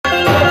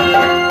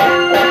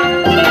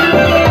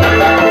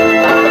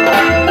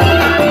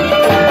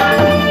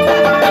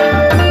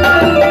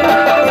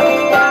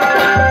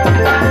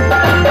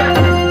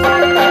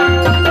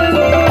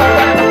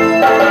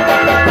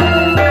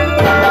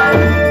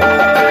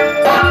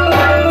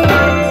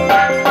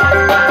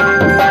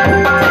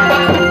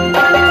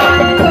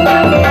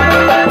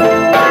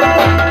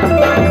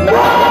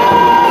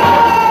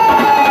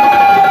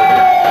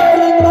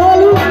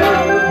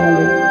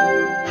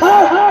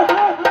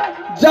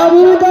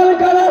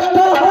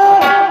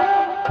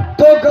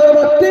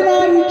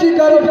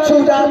छू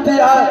जाती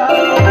है,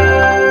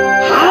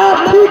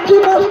 हाथी की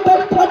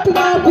मस्तक फट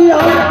जाती है,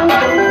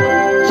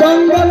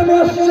 जंगल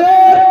में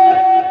शेर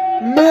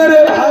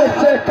मेरे भाई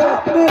से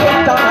कांपने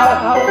लगता है।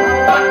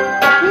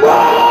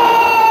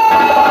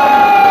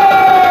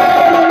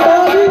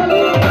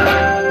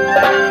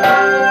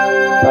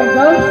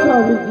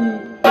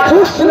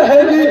 खुश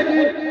रहेगी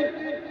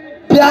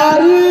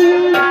प्यारी।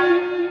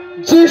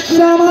 जिस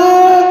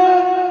समय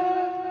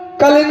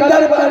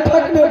कलिंगर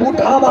बैठक में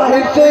बूढ़ा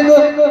माहिर सिंह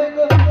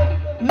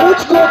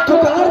मुझको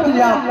पुकार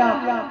दिया,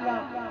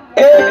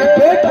 एक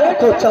बेटे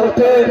को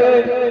चलते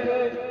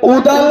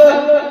उदल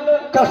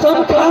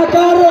कसम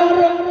खाकर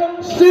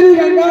श्री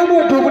गंगा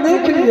में डूबने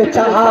के लिए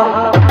चाहा।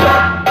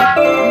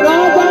 ना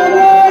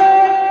जाने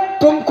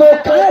तुमको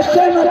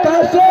कैसे न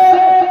कैसे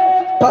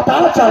पता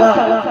चला,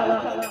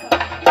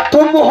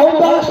 तुम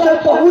मोहब्बत से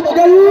पहुंच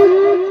गई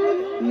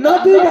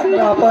नदी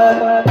गंगा पर,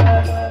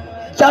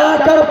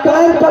 जाकर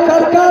पैर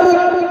पकड़कर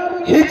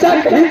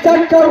हिचक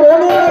हिचक कर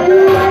रोने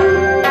लगी,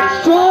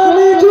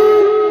 स्वामी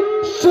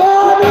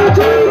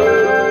जी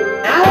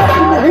आप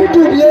नहीं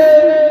डूबिए,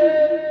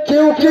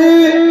 क्योंकि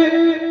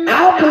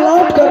आप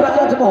लौट कर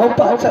राजमहल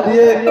पर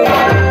चलिए,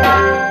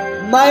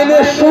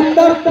 मैंने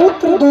सुंदर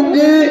पुत्र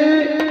दूंगी।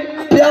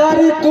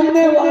 प्यारी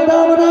तुमने वादा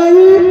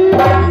बनाई,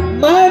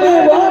 मैंने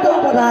वादा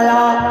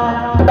बनाया,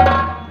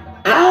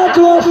 आज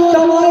वो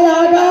समय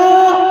आ गया,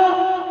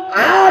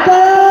 आ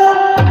गया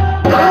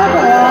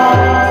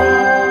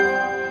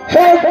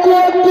हे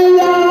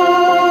गोपिया।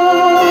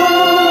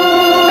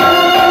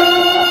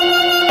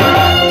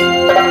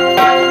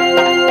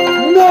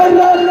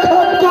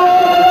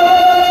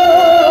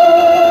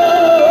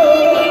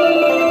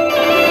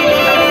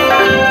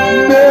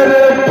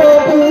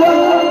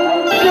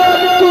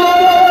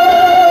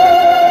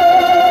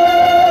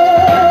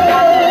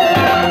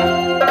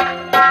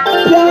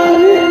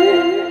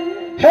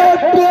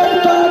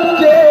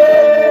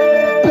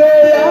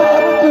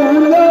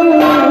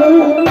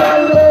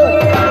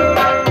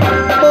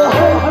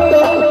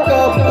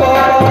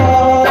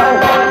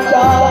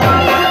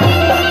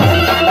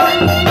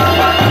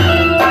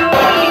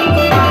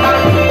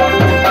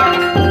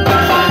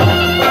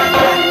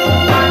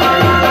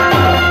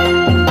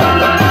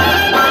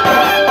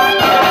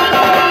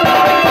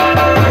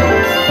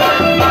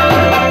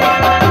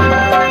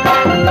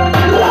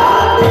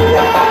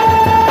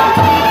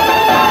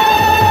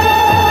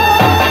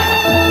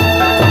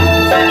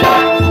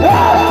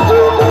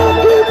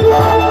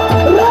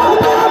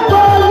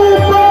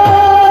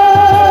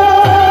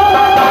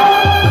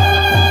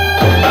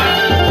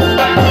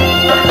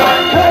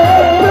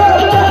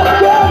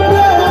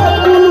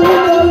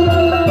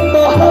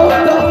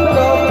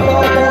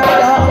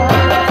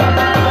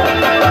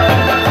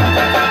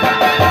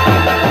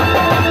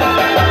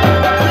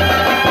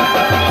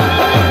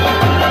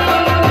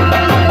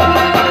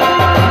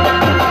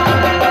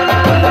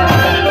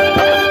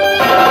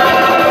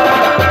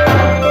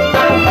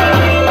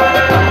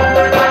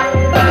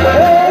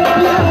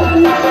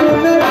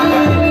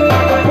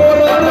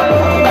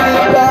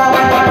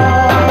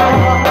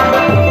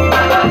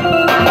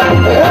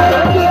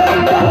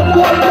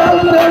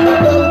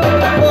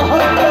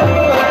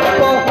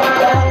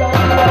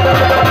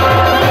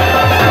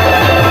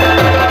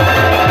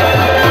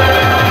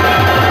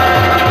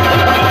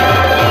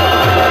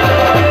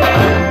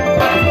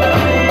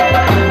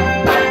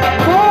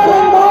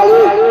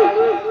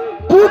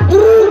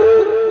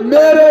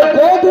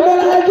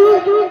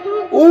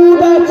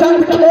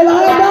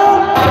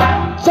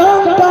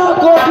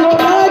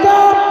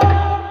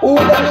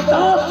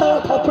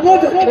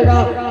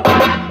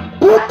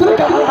 पुत्र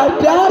कहाँ है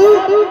प्यारी,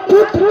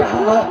 पुत्र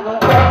कहाँ है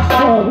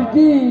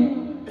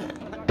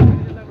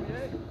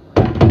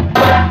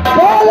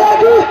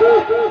बोलेगी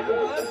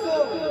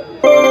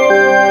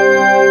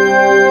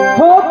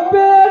हो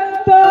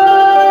बेटा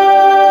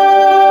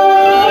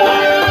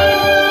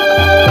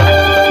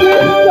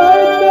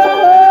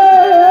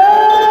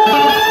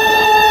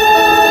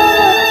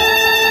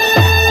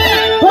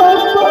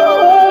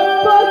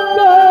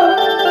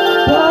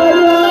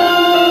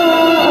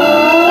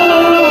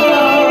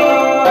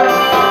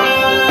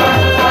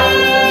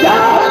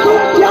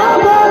क्या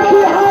बोल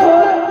दिया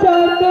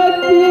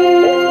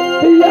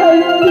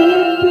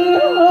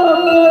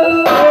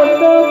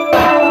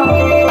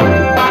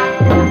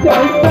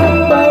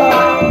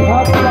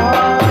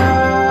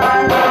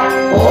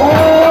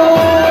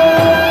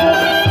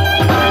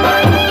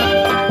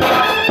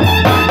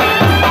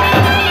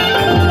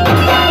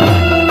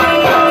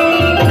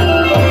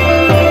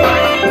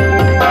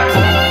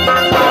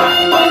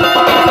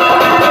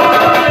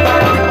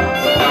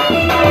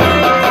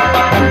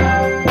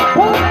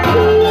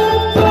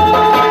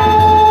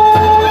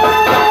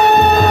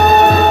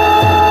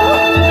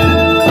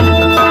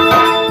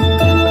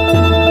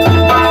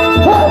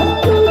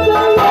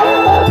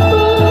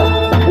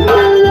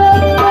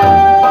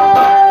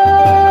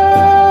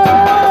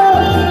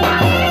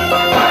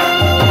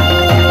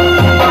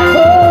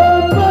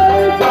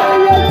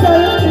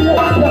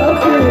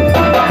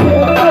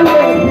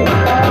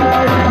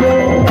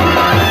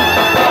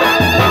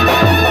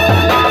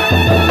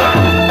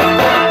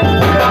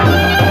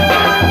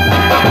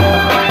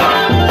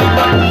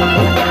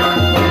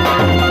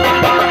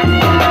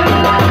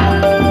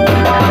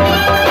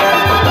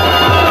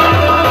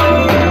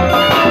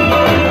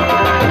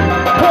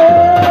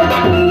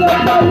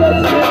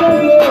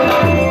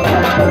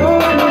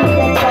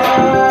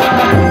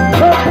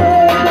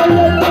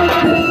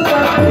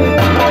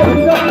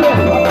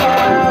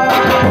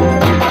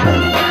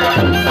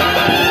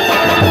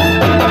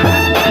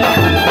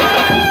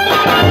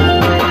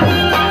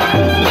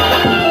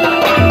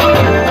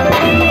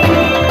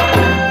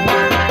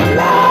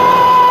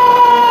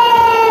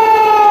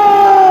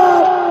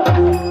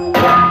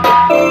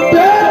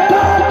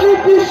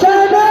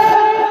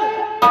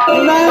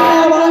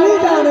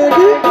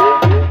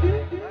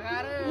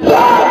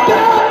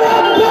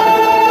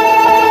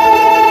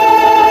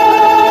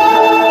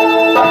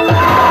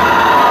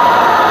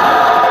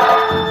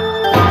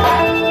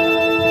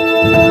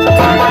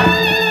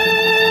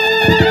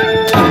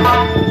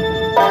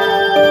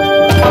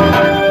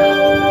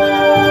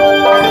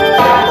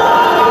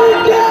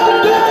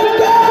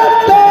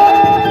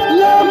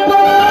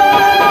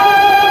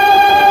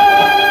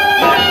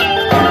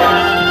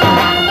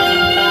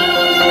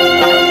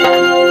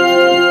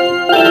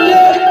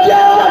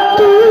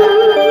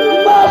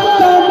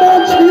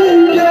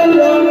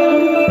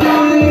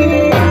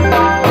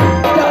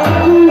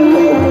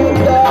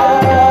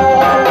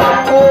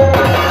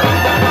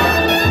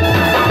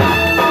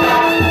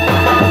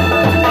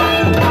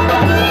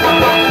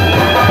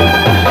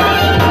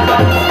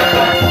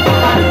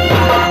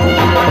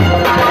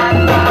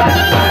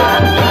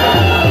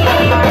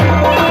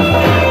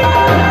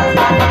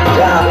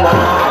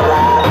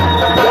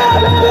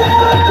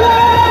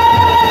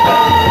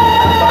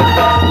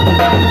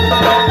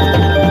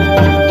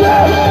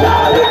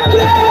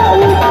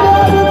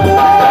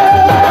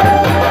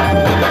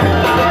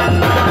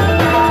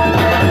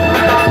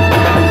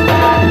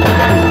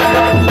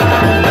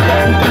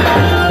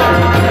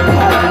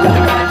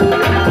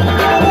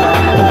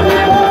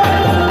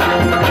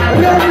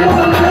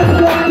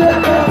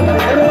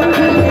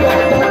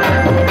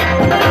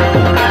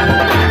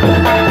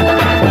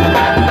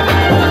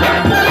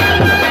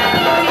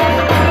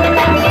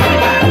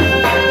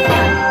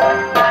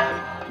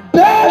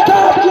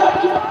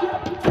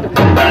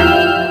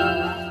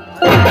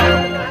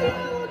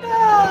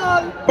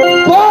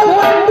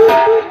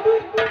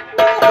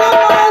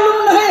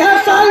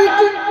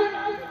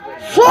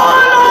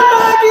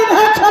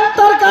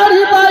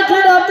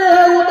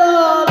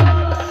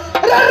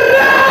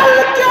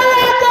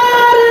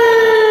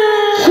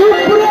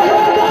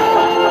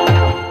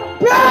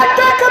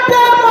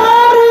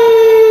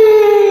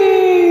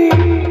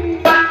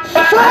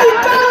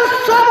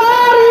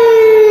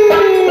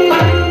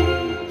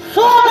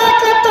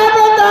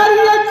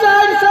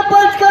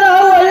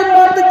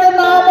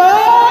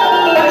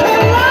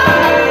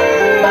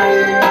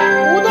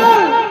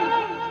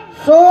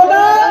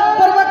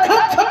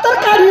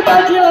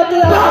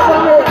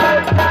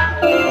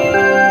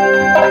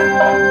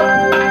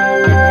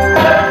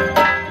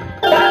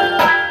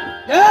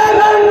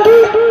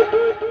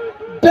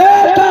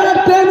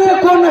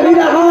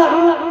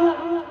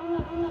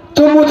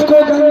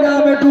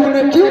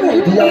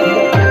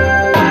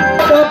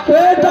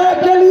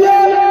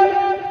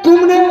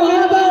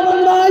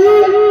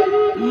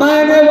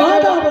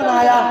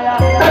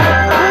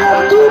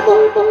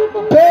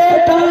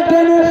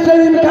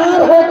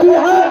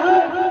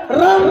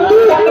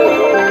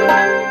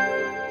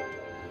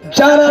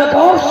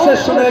से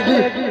सुनेगी।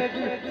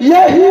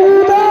 यही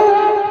उदल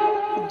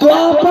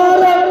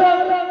द्वापर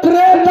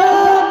त्रेता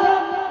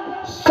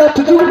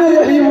सतयुग में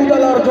यही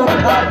उदल अर्जुन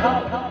था।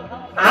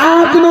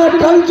 आज मैं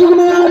कलयुग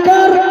में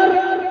आकर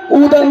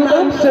उदल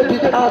नाम से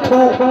विख्यात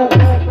हूँ।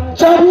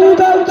 जब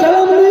उदल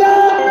जन्म लिया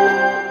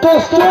तो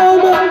स्वयं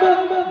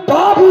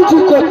बाबूजी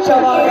को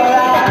चबा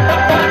गया।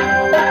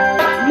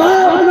 मैं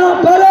अपना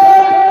बड़े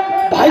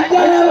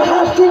भैया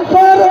अलाहा सिंह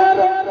पर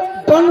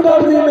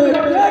बनबरी में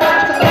चला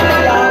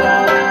गया।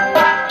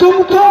 तुम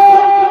तो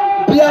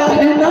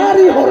ब्याही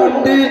नारी हो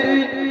रंडी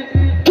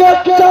के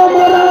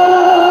चमरा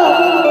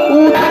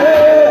उठे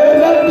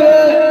रंडे।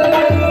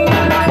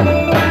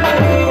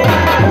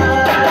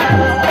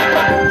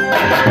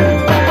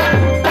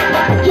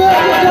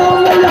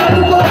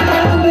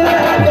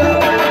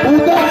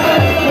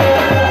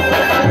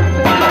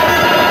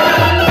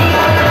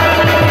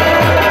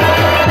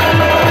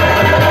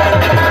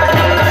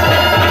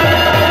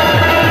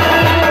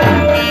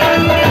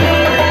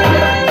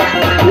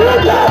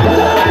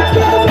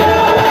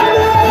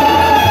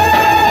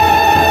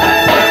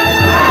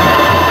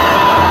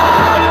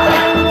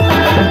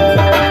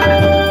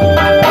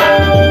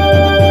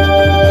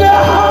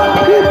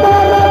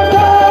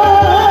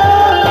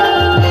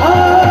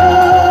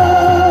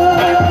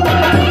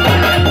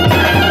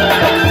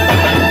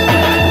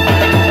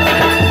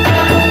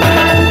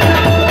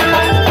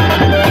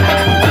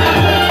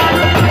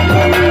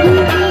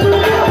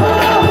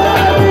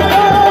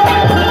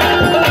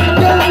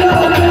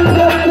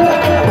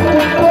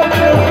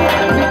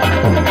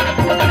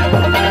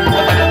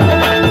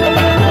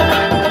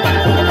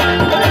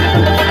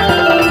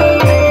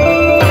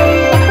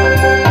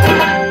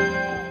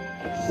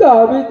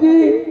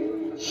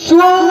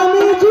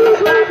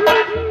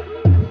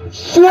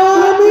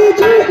 स्वामी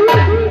जी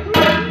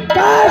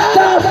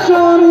कैसा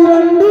स्वामी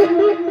रंडी।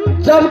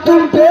 जब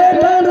तुम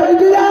बेटा नहीं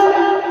दिया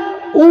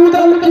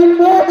उदल की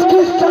मौत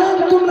की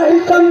शान तुम नहीं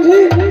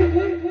समझी।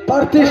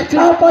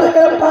 प्रतिष्ठा पर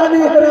है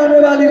पानी हराने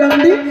वाली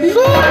रंडी।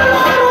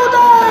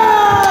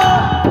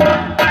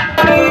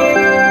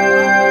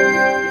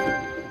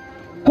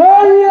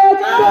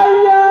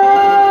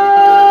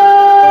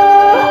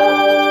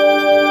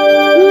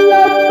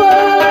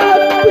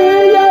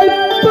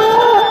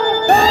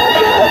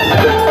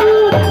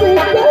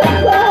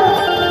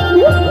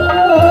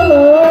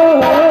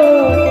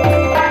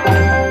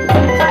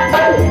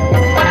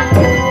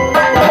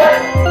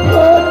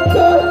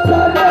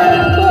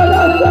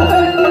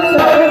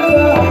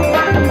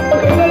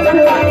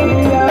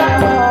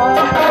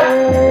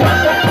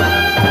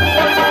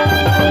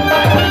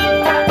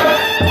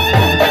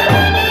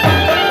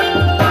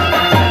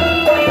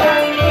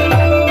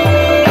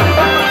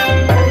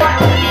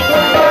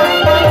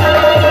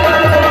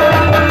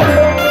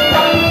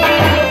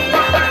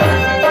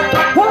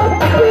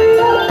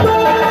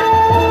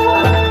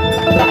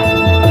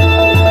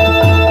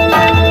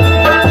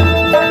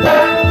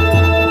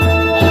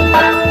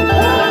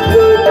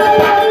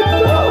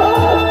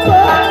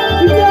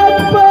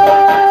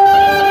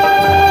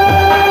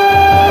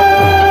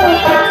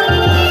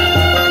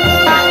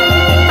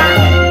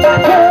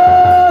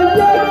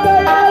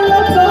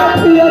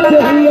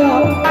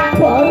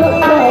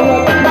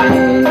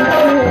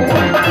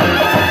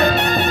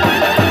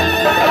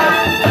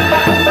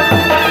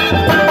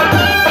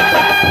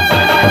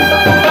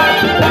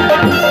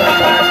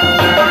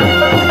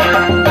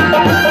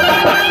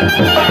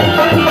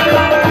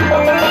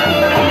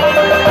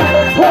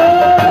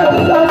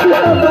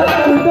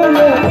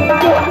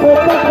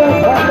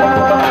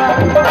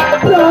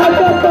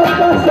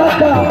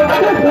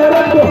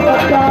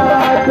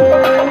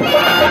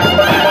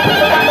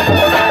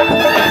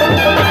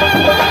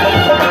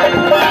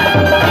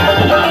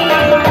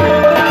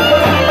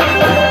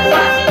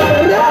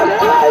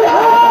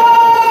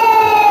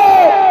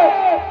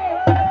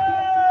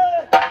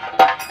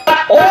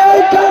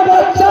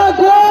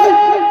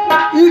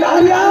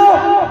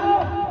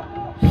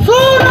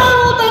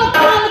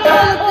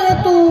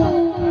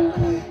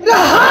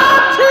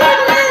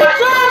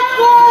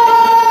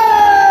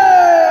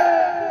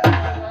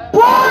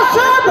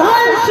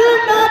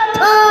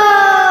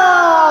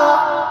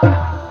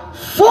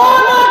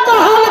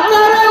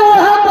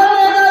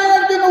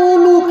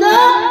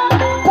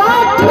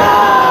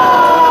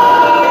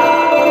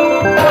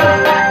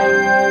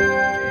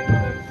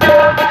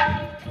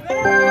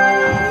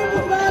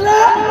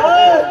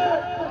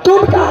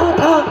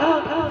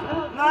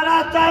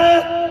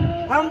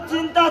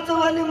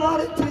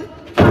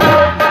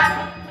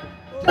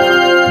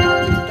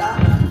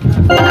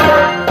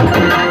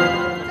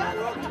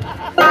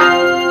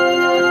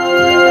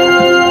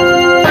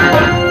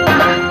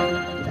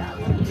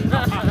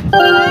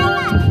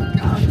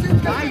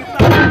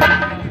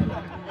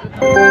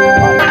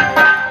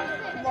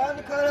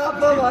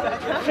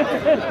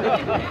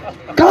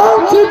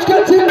 कौन चीज का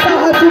चिंता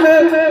है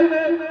तुम्हें?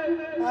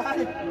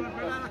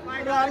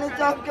 रानी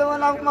चौक के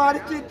वाला मारी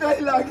चीते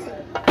ही लगी।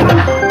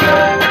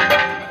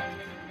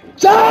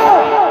 जाओ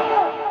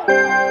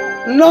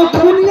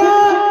नौखुनिया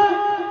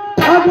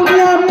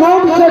फागुनिया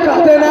टोम से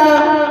कह देना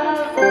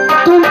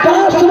तुम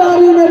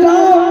बांसवारी में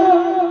जाओ,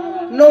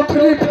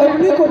 नौकरी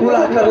फगनी को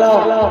बुला कर लाओ,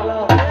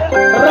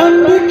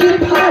 रंडी की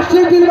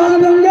फांसी दिलवा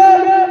देंगे।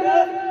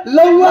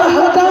 लौआ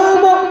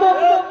हजाम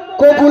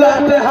को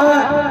बुलाते हैं,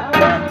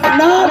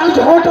 नाक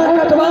झोटा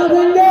कटवा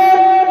देंगे,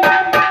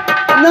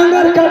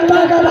 नंगर कट्टा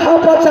गधा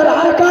पर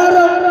चढ़ाकर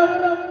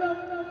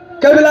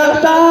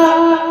कबिलासा,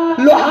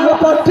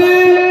 लोहापट्टी,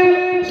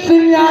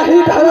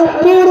 सिंयाही,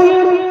 धरमपुर,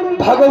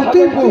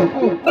 भगवतीपुर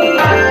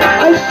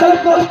ऐसा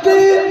बस्ती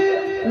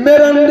में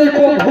रंडी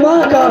को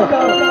घुमाकर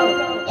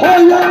हो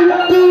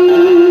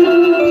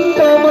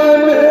समय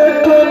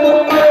में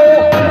तुमको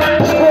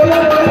छोड़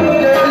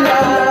देंगे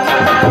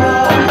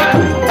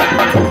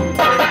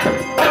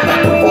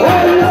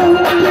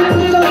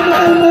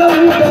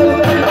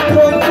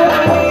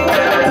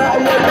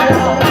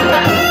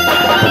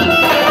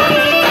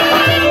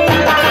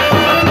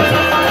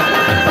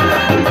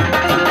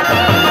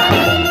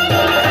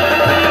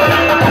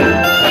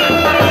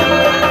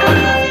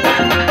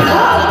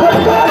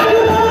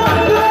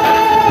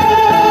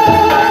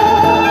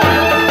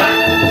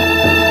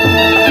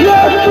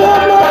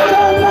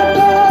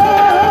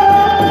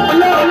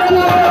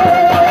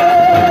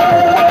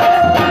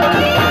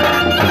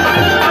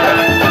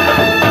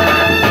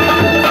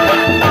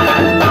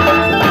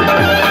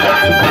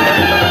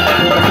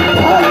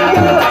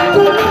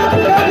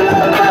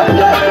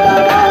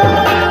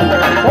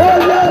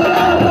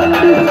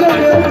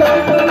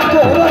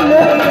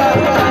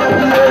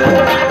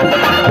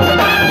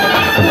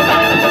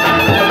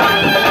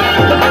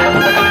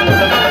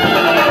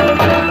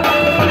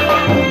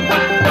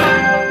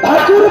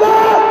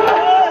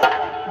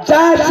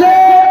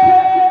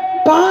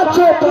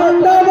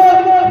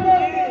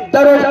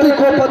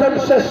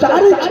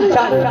सारी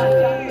खींचा,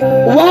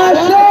 वहां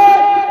से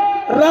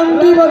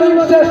रंडी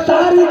बदन से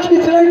सारी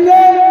खींच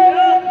लेंगे।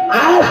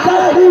 ऐसा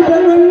ही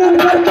विनंदन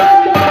करके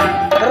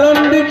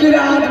रंडी की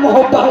राज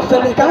मोहब्बत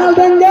से निकाल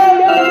देंगे।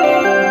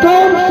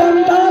 तुम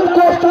संताल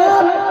को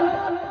साथ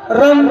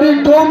रंडी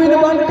डोमिन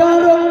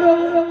बनकर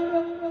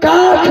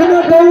काठ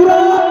में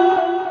दौड़ा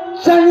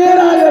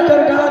चंगेरा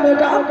लेकर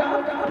गावेगा।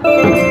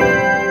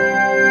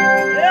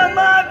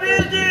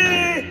 महावीर जी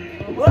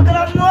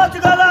ओकरा मोच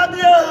गला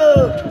दियो।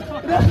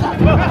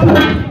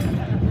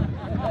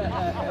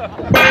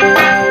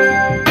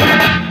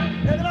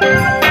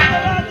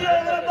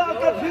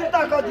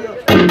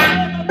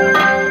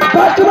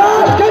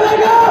 बकवास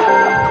करेगा,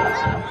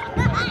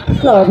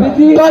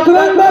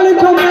 बजरंग बली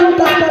को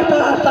मानता करता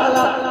है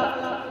साला।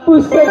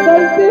 उससे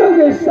गलती हो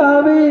गई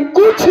स्वामी।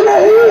 कुछ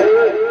नहीं,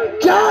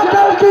 क्या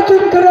गलती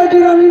तुम करोगी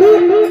रंडी?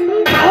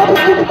 अब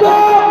तुमको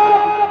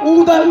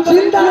उधर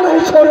जिंदा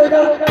नहीं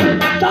छोड़ेगा,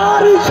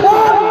 सारी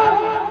छोड़।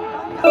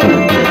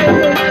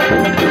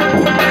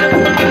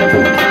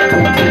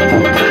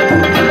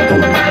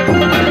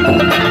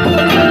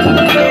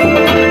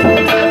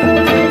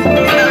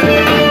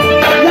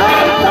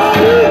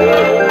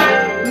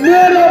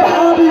 मेरे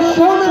भाभी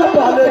सोना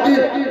पहनेगी,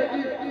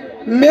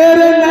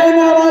 मेरे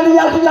नैना वाली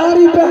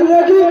साड़ी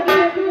पहनेगी।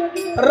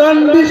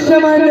 रंडी से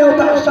मैंने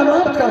उतार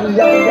समाप्त कर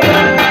लिया।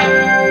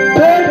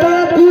 बेटा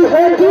भी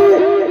होती,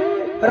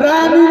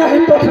 रानी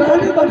नहीं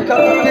पटरानी बनकर